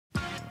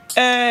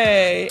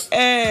Hey,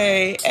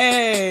 hey,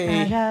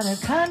 hey. I got a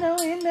condo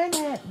in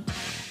Manhattan.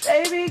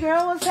 Baby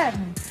girl, what's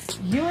happening?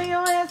 You and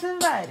your ass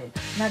invited.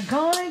 Not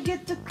gonna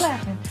get to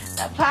clapping.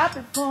 Now pop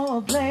it for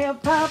a player,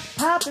 pop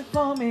it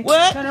for me.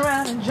 What? Turn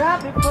around and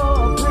drop it for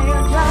a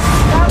player,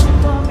 drop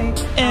it for me.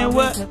 And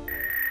what?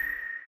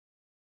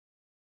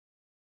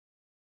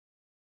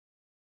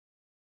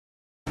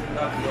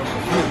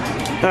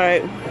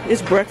 Alright,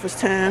 it's breakfast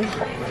time.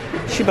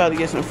 She about to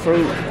get some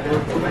fruit.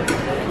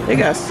 They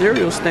got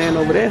cereal stand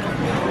over there.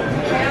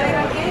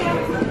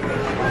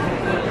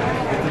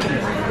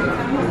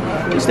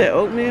 Is that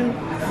oatmeal?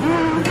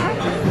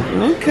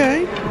 Mm-hmm.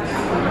 Okay.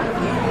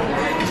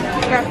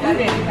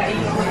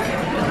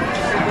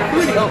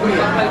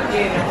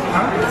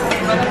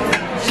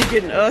 She's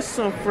getting us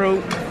some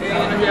fruit. Alright,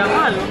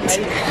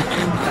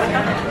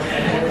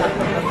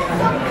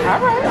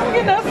 I'm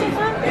getting us some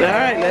fruit.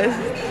 Alright, let's.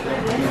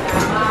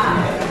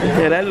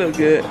 Yeah, that look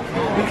good.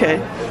 Okay.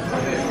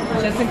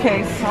 Just in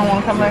case I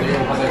want to come back.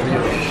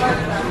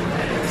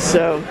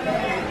 So.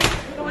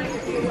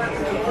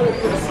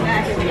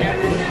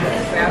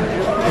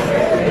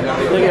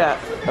 Look at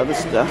other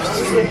stuff.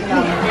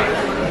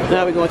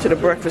 Now we're going to the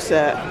breakfast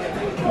side.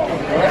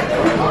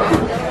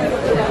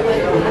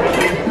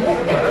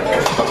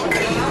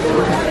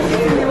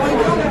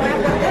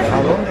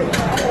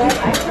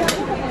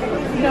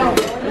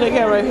 What they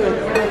got right here?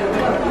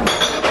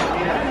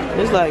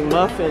 It's like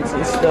muffins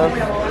and stuff.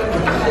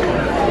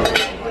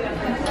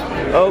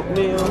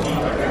 Oatmeal.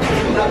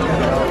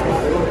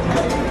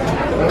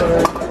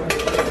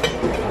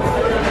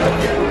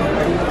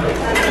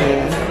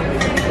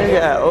 They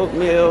got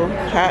oatmeal,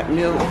 hot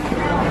milk,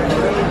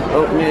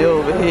 oatmeal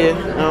over here. I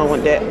don't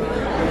want that.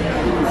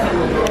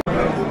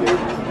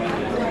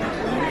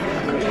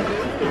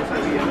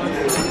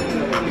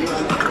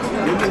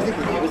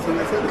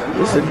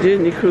 It's a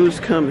Disney cruise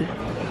coming.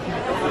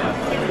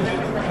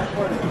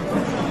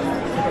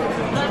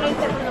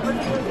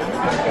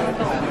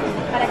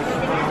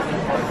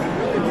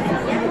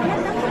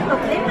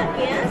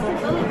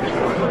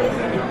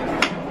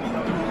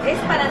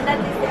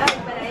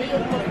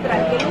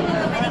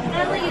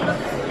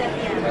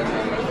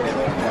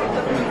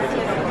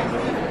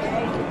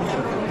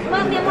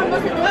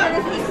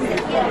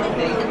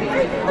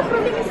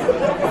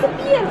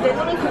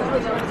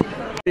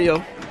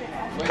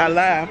 I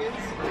lied.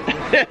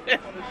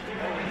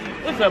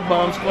 What's up,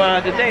 Bomb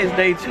Squad? Today is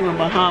day 2 in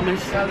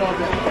Bahamas,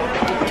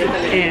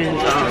 and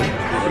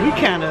we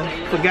kind of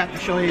forgot to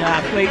show you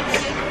our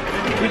plates.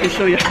 We can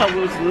show you how it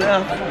was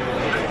left.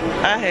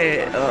 I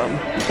had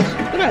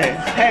what I had?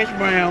 Hash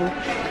brown,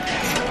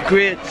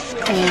 grits,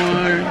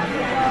 corn.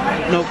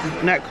 Nope,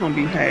 not corned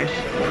beef hash.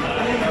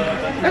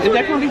 Is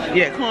that corned beef?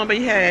 Yeah, corned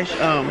beef hash.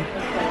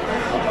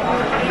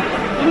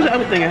 What was the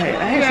other thing I had? I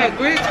had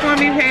grits, corned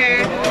beef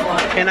hash,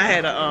 and I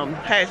had a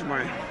hash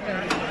brown.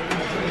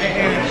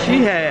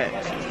 She had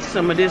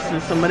some of this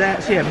and some of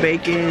that. She had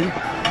bacon,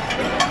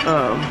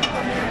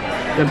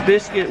 the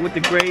biscuit with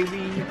the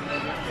gravy.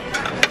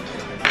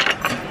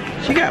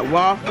 She got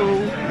waffle.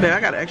 Man, I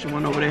got an extra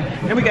one over there.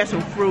 And we got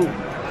some fruit.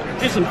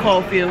 Just some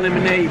coffee and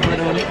lemonade. But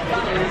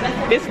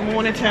it's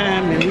morning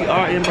time and we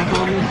are in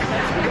Bahamas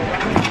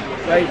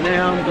right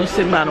now. I'm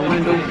sitting by the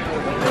window.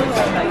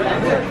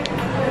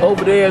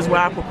 Over there is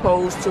where I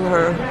proposed to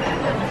her.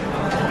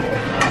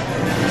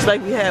 It's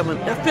like we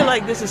haven't. I feel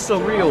like this is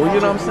surreal, you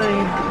know what I'm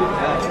saying?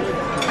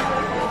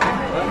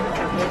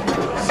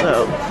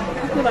 So.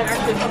 I feel like I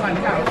should come out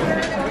the house.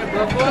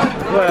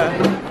 What?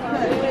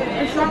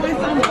 It's always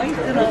so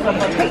wasted on the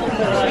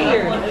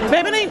cheers.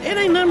 Baby, it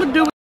ain't nothing to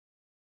do with.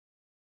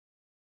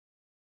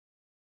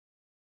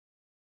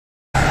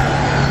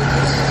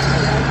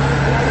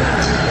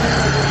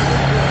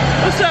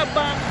 What's up,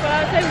 Bomb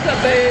Squad? Say what's up,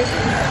 babe.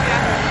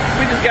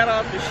 We just got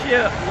off the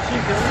ship. As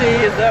you can see,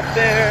 it's up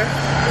there.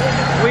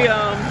 We're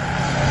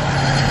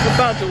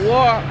about to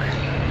walk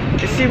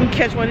and see if we can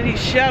catch one of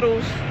these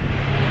shuttles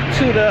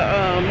to the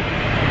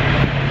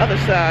other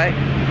side.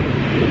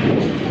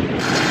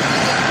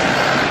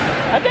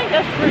 I think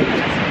that's free.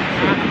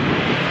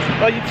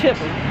 Oh, you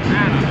tipping?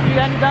 You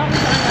got any dollars?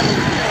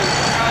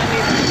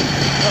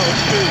 Oh,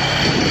 shoot.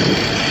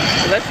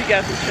 Unless you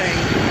got some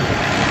change.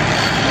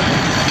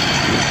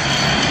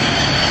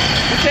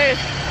 It says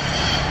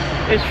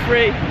it's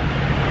free.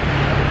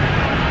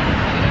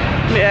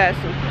 Let me ask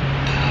him.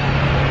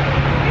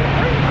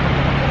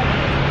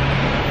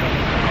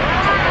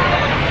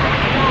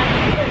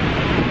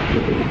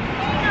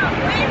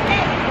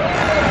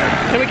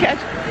 Can we catch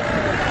it?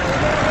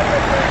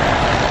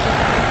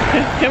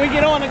 Can we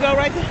get on and go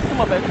right there? Come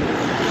on, baby.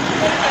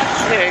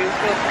 Yeah, let's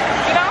go.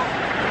 Get on?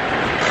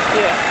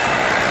 Yeah.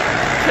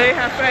 See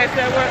how fast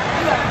that works?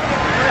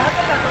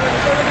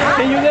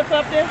 Can you lift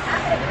up there?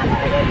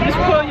 Just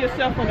pull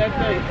yourself on that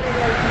thing.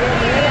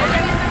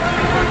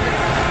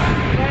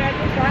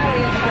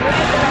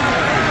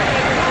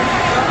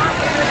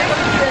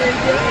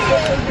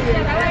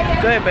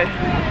 Go ahead, baby.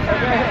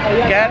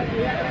 Got it?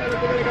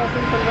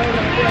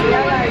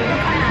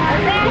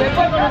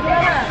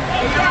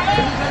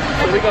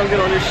 So we're gonna get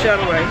on this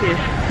shuttle right here.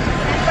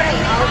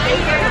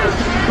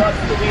 Bus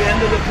to the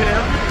end of the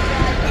pier.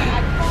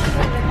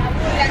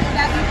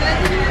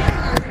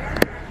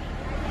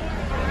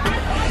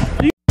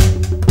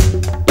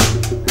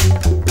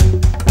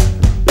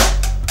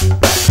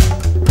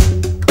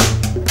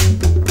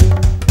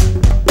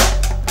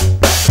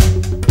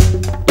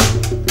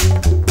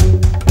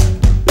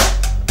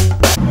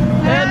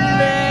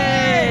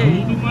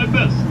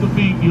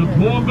 Your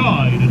tour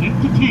guide and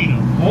entertainer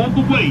all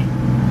the way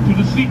to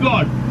the Sea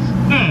Gardens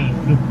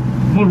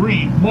and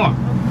Marine Park.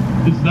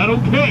 Is that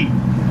okay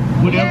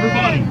with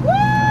everybody?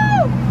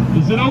 Woo!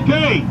 Is it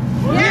okay?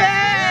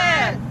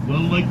 Yeah!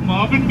 Well, like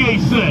Marvin Gaye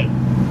said,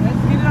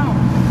 Let's get it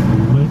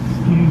on. let's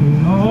get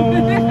it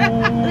on.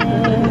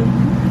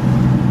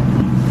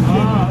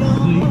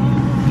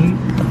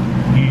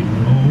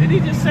 Did he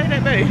just say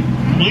that, babe?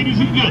 Ladies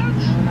and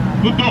gents,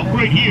 the dock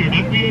right here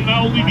that we are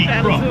now leaving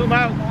from.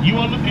 You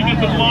are looking at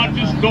the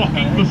largest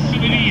docking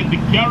facility in the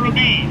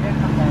Caribbean.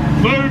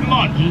 Third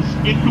largest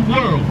in the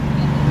world.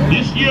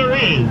 This year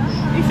is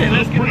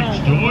the Prince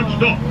George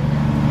Dock.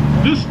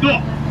 This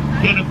dock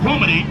can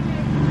accommodate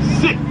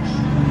 6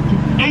 to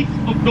 8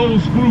 of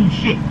those cruise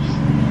ships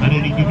at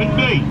any given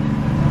day,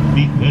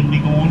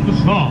 depending on the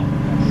size.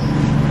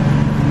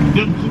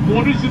 The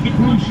waters in the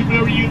cruise ship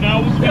area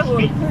now as we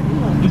speak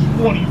is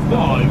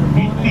 45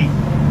 feet deep.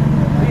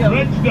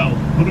 Stretched out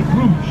for the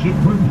cruise ship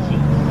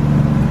purposes.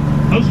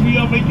 As we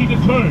are making a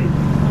turn,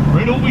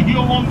 right over here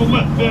along the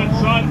left-hand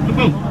side of the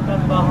boat,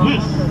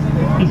 this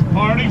is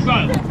Paradise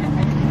Island.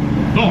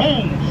 The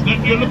homes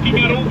that you're looking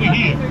at over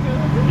here,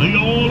 they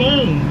are all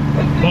owned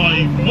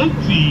by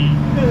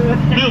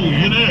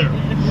multi-millionaires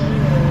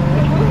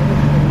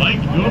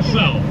like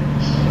yourselves.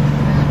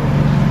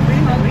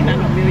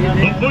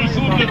 The first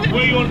one that's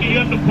way on the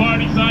end of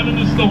Paradise Island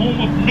is the home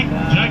of Mick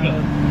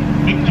Jagger.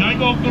 Mick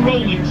Jagger of the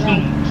Rolling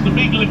Stones, the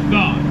big lift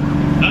guy.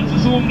 That's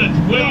his home that's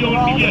way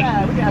on the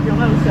end.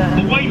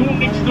 The white home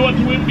next door to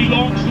him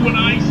belongs to an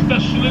eye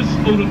specialist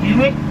out of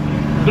Europe,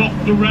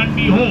 Dr.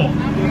 Randy Hall.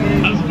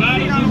 As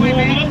bad as his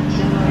home looks,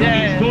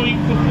 he's going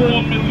for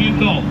 $4 million.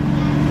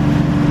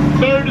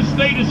 Third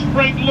estate is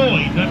Frank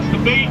Lloyd, that's the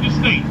main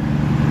estate.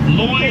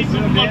 Lloyd's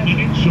of London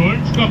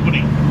Insurance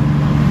Company.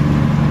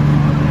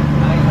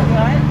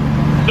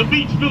 The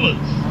Beach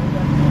Villas,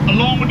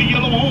 along with the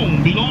Yellow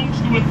Home, belongs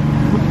to an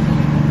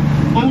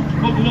out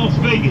of Las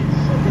Vegas.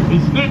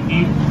 His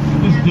nephew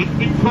is Dick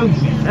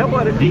McCosey.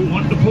 He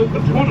won the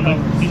poker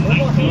tournament in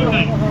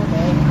 1990.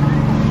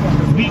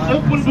 The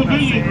Open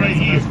Pavilion right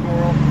here.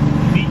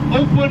 The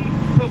Open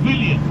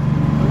Pavilion.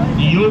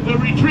 The Yoga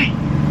Retreat.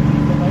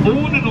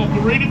 Owned and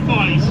operated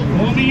by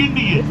Swami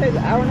Indians,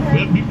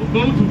 where people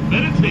go to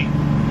meditate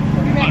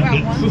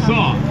and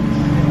exercise.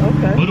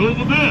 But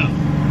over there,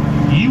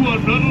 you are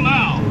not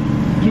allowed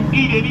to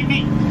eat any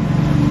meat,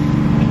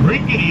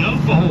 drink any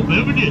alcohol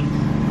beverages.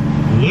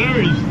 There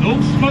is no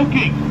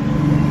smoking.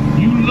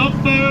 You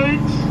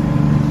lovebirds,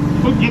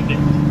 forget it.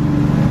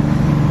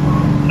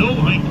 No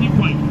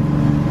hanky-panky.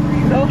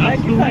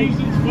 That's the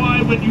reasons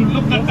why when you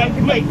look at that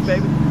place,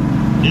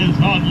 there's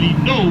hardly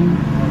no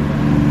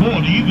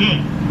party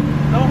there.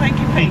 No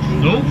hanky-panky. It's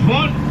no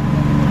fun.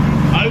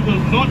 I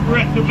will not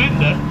recommend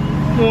that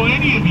for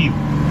any of you.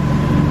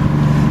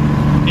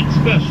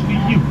 Especially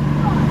you.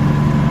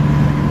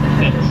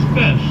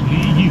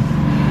 Especially you.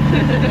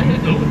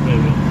 No,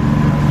 baby.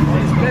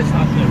 I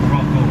said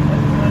rock on.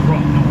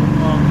 Rock on.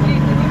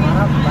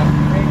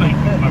 Thank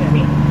you, my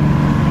brother.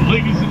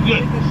 Ladies and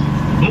gents,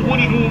 the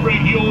wooden home right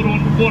here out on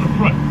the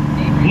waterfront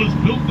was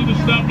built and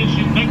established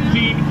in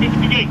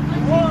 1958.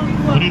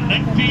 But in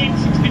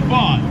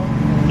 1965,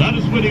 that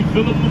is where they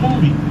filmed the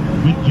movie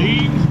with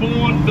James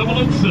Bond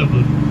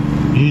 007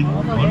 in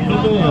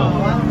Underwater.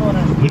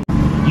 With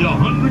your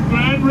 100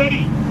 grand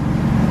ready.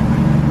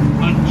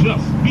 And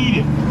just beat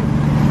it.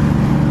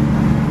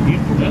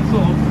 That's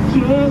all.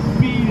 Just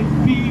beat it,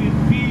 beat it,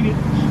 beat it.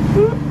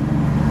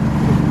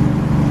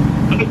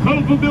 And the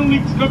colorful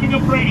buildings coming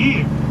up right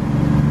here.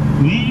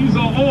 These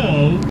are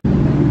all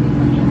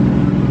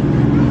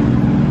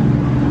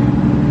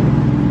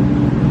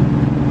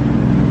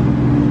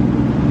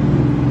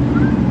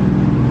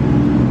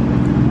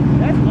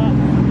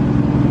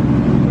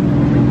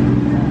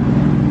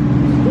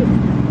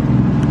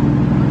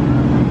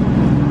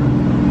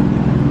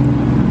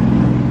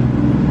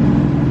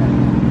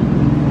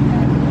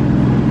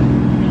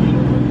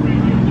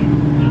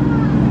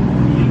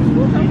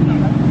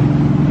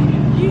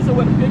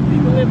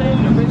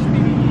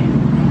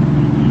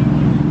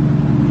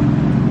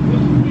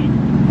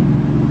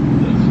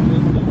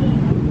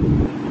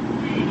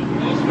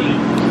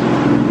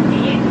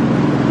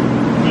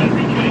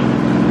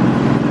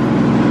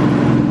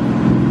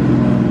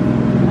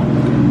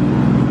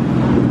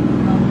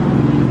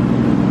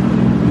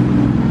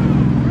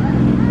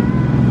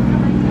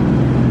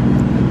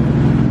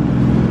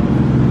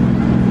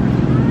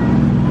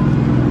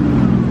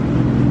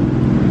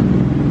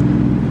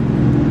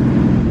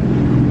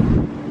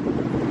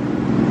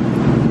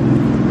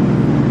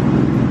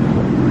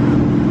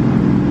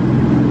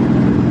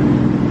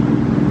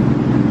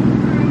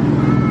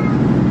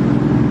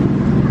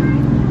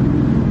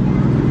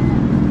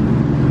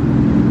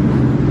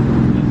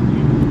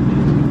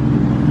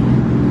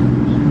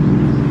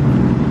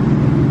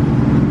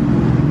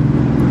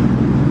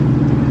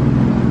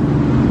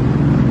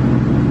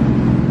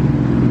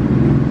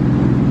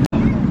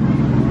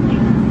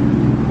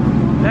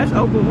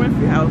That's Oprah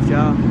Winfrey house,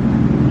 y'all.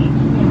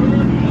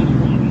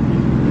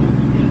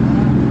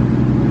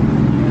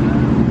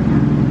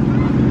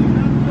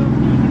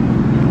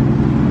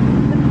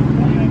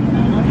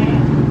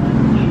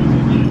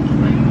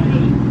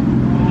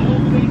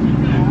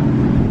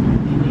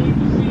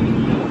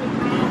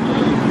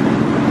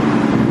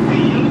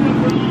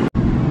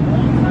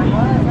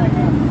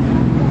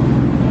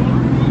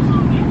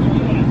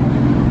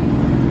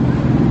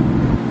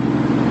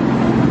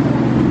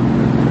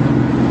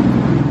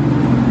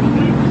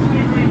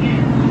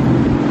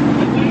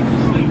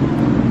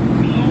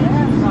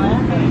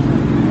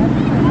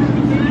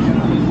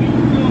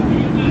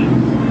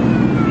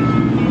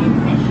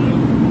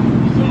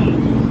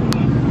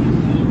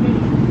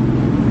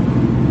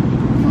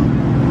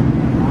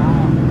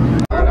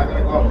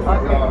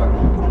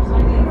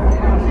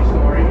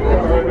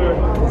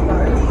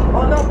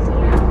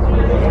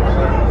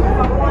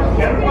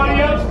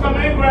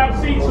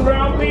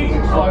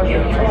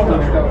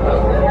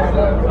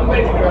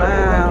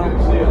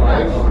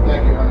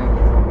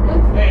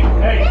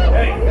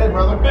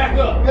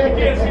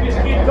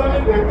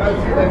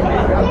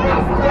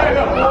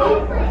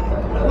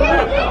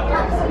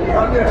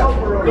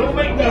 Don't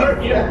make me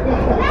hurt you.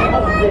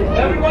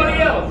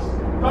 Everybody else,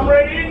 come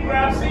right in,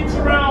 grab seats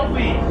around,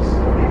 please.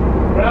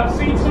 Grab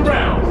seats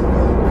around.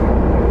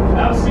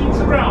 Have seats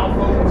around,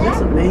 folks.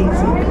 That's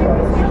amazing.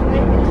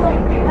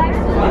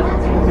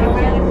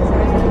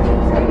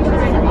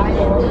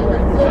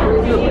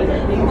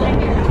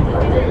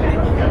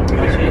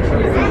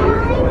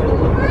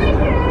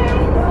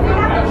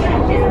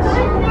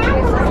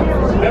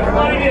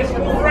 Everybody just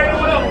move right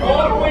on up,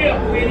 all the way up,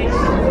 please.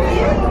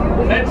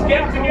 Let's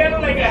get together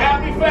like a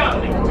happy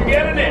family.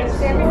 Togetherness.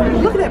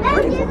 Look at that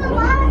pretty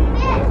one.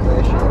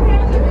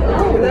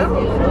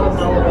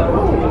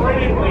 Come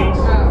right in, please.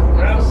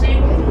 Grab a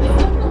seat.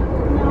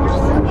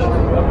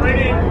 Come right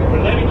in.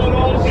 We're letting go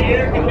all the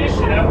air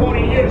conditioning. I want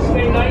you here to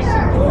stay nice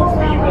and cool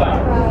for you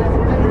guys.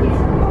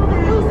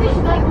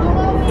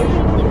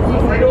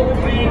 Come right over,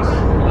 please.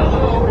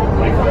 Hello,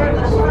 my friends.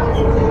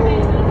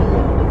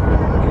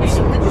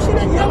 Did you see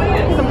that yellow?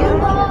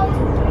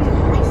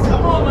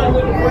 Come on, my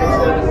little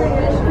princess.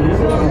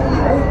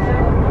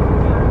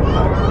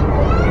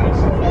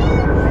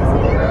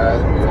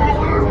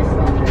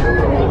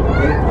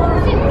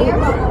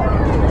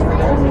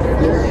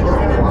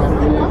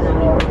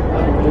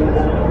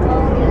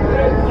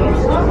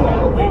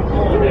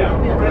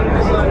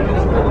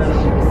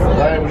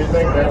 Hey, what do you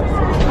think, man?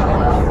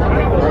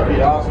 That'd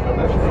be awesome,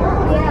 isn't it?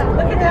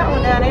 Look at that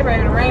one down there,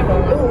 right, the rainbow.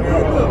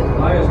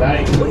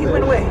 Nice. Well, he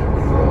went away.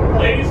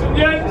 Ladies and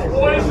gents,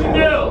 boys and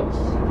girls,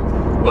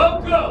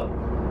 welcome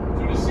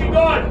to the Sea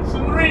Gardens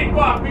and Marine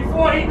Park.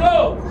 Before he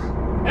goes,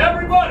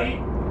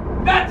 everybody,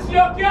 that's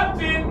your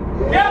captain,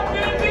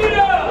 Captain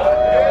Anita!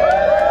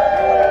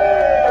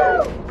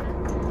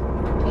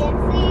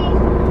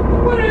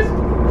 What is...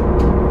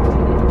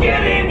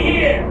 Get in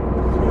here!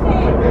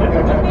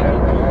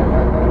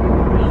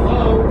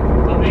 Hello,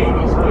 the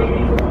baby's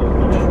waiting.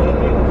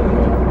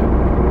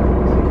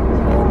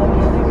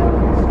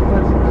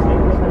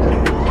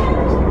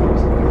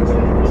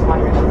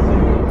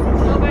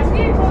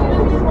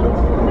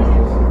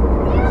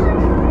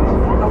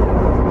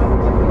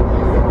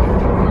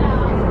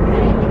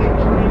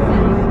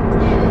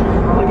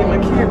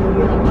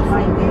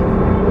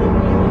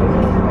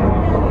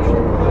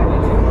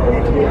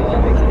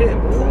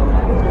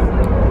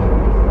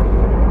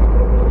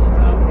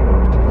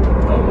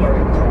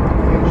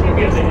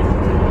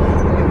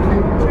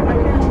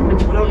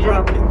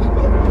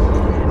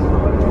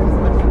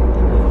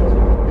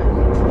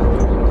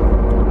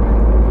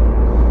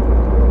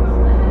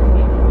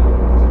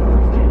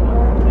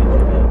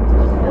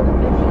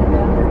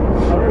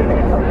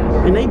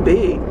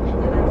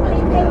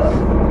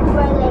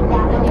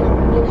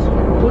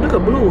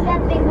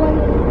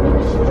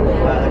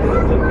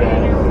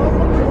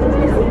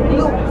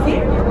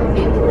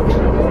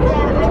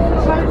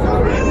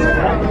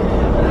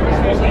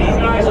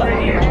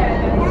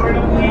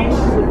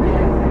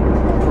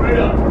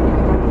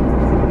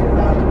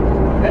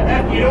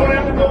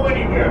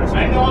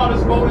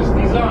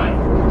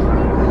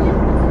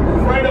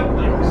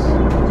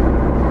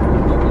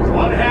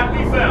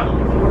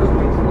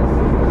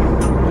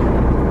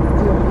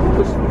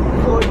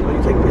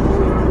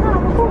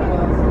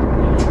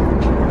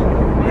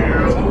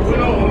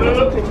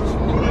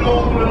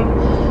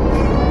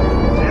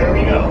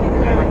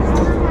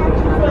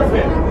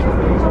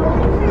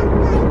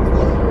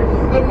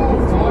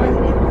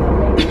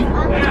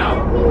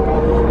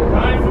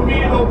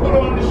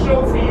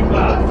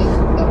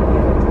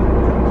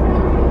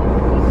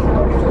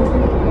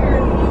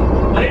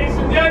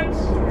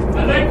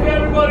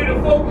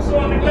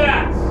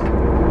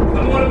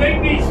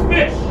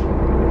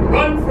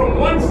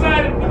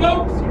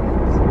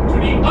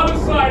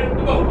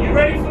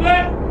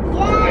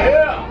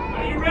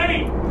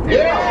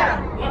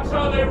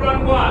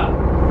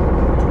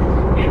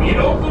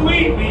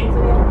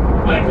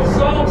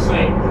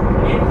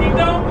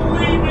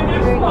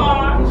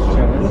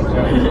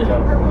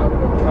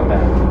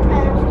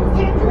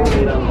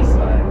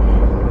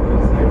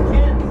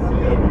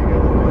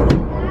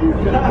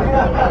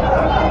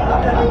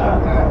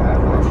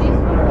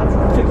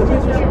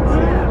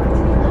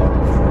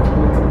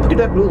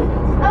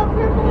 Oh,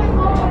 purple and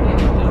gold.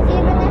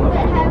 Even if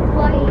it has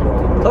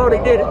white. Oh,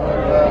 they did it. Oh,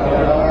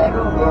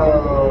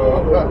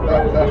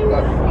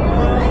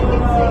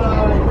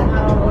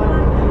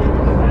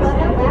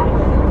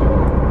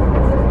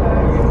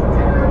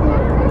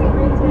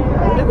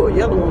 there go a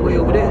yellow one way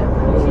over there.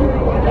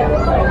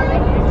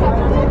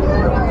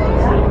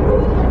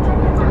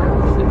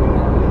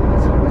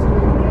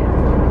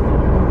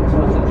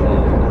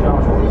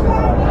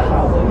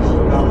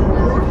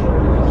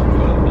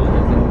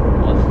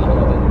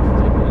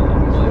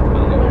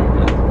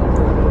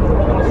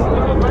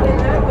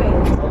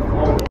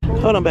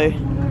 Hold on, babe.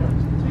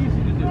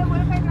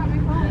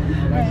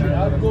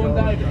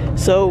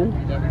 So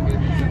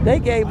they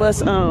gave us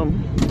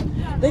some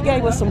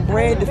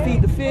bread to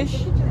feed the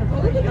fish,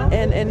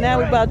 and now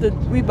we about to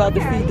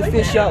feed the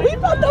fish, y'all. We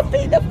about to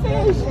feed the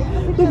fish.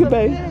 Look at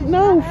baby.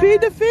 No,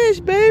 feed the fish,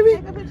 baby.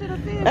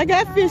 I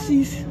got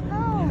fishies.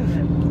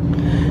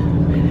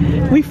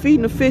 We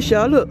feeding the fish,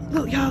 y'all. Look,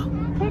 y'all.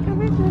 Take a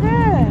picture of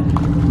that.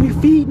 We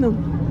feeding them.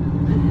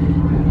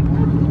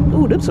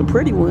 Ooh, them some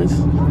pretty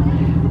ones.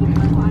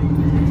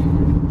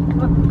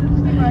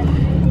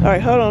 All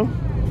right, hold on.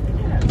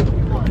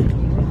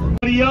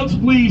 Anybody else,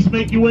 please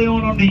make your way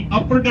on the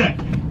upper deck.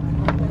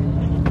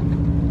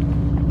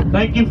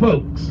 Thank you,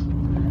 folks.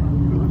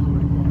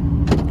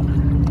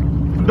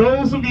 For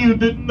those of you who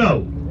didn't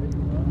know,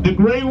 the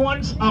gray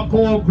ones are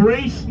called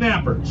gray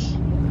snappers.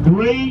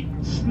 Gray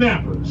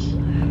snappers.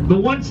 The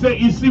ones that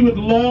you see with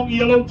long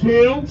yellow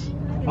tails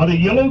are the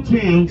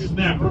yellow-tailed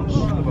snappers.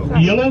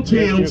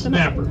 Yellow-tailed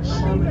snappers.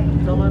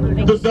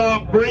 The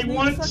dark gray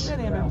ones,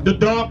 the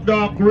dark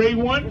gray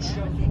ones,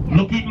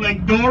 looking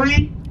like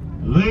dory,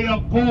 they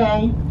are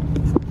called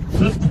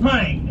the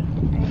tang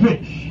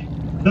fish.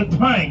 The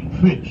tang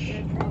fish.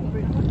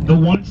 The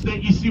ones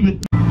that you see with...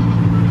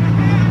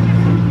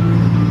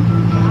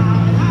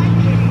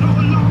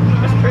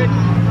 That's pretty.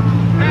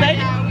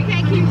 We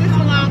can't keep this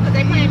one long because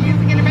they playing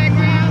music in the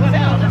background. What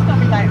else? That's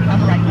something like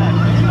copyright. I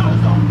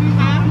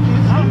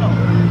don't know.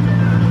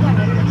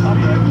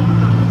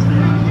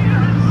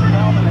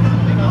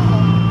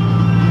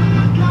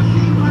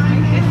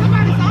 It's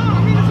somebody's song. I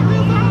mean, it's a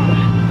real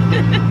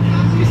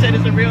song. You said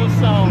it's a real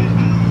song.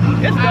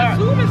 It's I dark.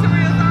 assume it's a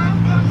real song.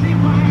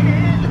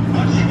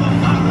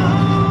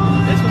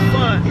 This was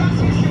fun.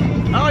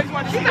 I always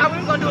wanted to She thought we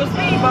were going to do a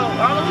speedboat.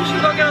 I don't know who she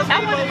going to get on a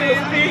I wanted to do a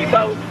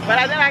speedboat, but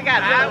then I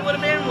got I would have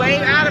been way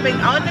out of it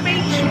on the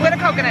beach with a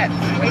coconut.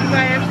 Waiting for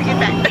her to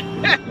get back.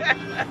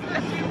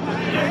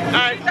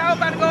 Alright, y'all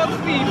about to go on the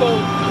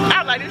speedboat. I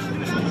was like, this is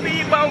the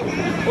speedboat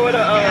or the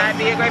That'd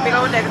be a great big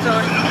old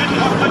negatory.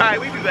 Alright,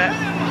 we be back.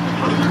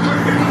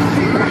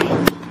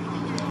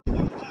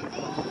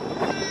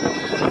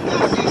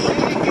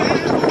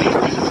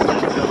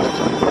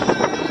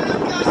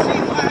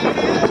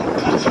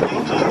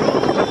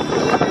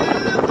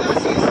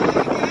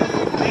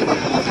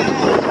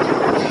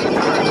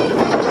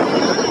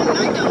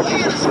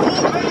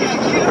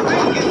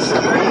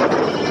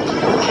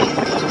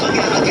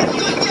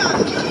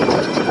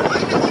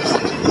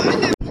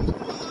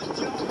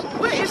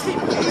 What is he?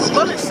 He's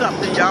pulling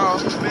something, y'all.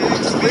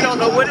 We don't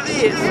know what it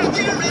is. Here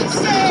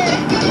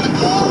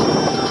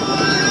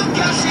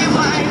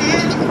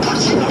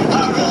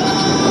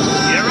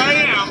I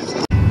am.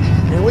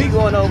 And we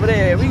going over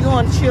there. We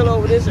going to chill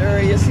over this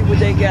area, see what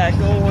they got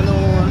going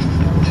on.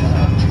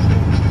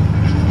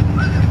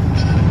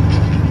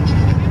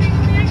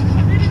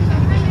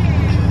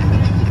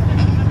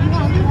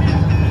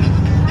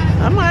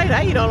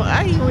 I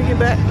eat when we get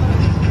back.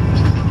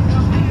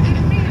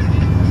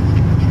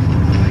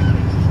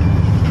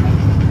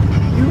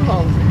 You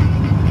hungry?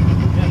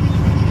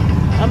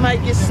 I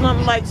might get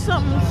something like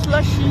something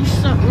slushy,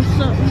 something.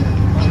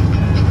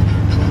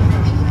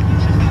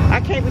 I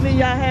can't believe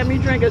y'all had me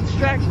drink a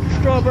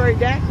strawberry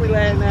daiquiri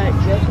last night.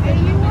 Yesterday.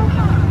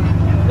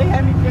 They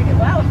had me drinking,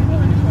 but I was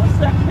feeling it for a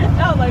second.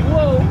 I was like,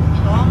 whoa.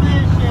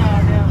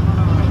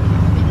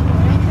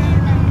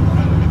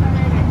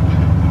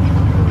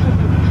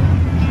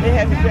 They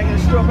had me drinking a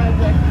strawberry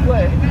daiquiri.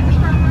 What?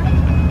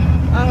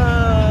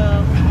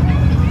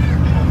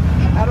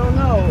 I don't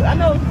know. I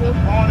know it's good.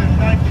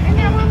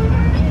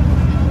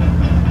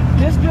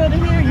 This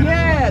building here?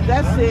 Yeah,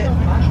 that's it.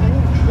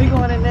 We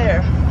going in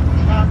there.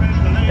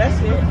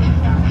 That's it.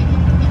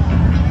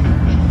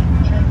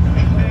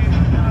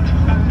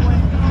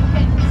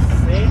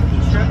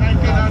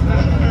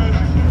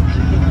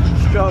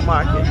 Straw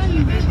market.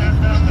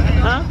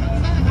 Huh?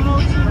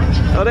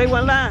 Oh, they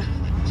went live.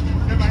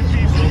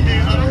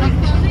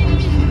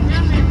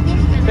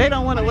 They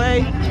don't want to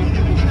wait.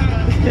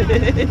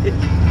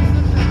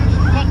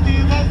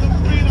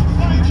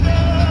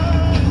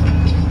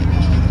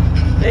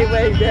 They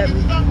waved at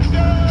me.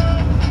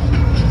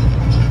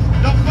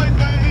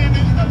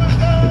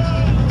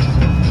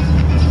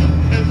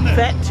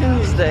 Fat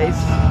Tuesdays.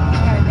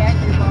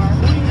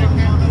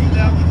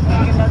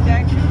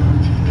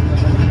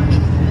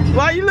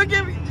 Why you look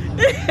at me?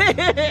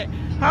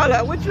 Hold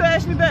up, what you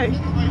asked me, babe?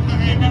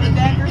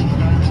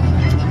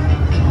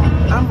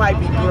 I might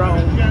be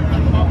grown.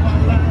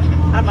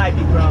 I might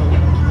be grown.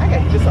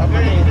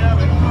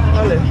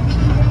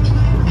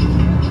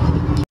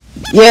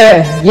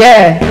 Yeah.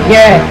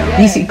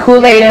 DC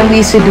Kool-Aid and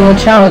Lisa doing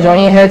challenge on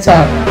your head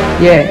top.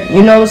 Yeah,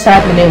 you know what's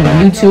happening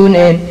when you tune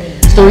in.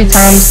 Story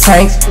times,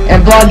 pranks,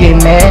 and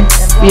vlogging, man.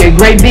 We a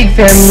great big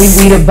family,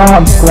 we the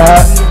Bomb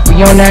Squad.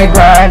 We on that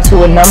grind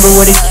to a number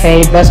with a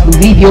K, best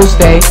believe you'll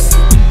stay.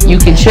 You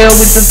can chill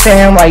with the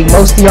fam like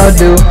most of y'all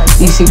do.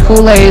 DC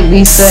Kool-Aid,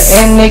 Lisa,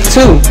 and Nick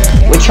too.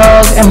 With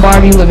Charles and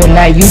Barbie living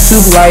that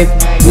YouTube life.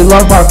 We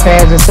love our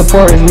fans and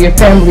supporters, we a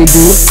family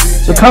dude.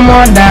 So come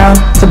on down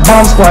to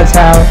Bomb Squad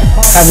Town.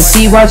 Have a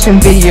seat watching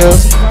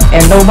videos.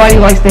 And nobody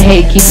likes to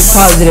hate, keep it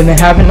positive and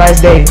have a nice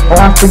day. Oh,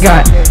 I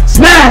forgot,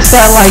 smash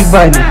that like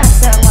button.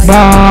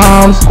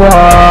 Bomb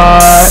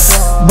Squad,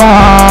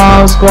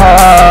 Bomb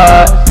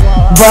Squad,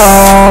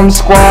 Bomb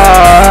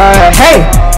Squad. Hey!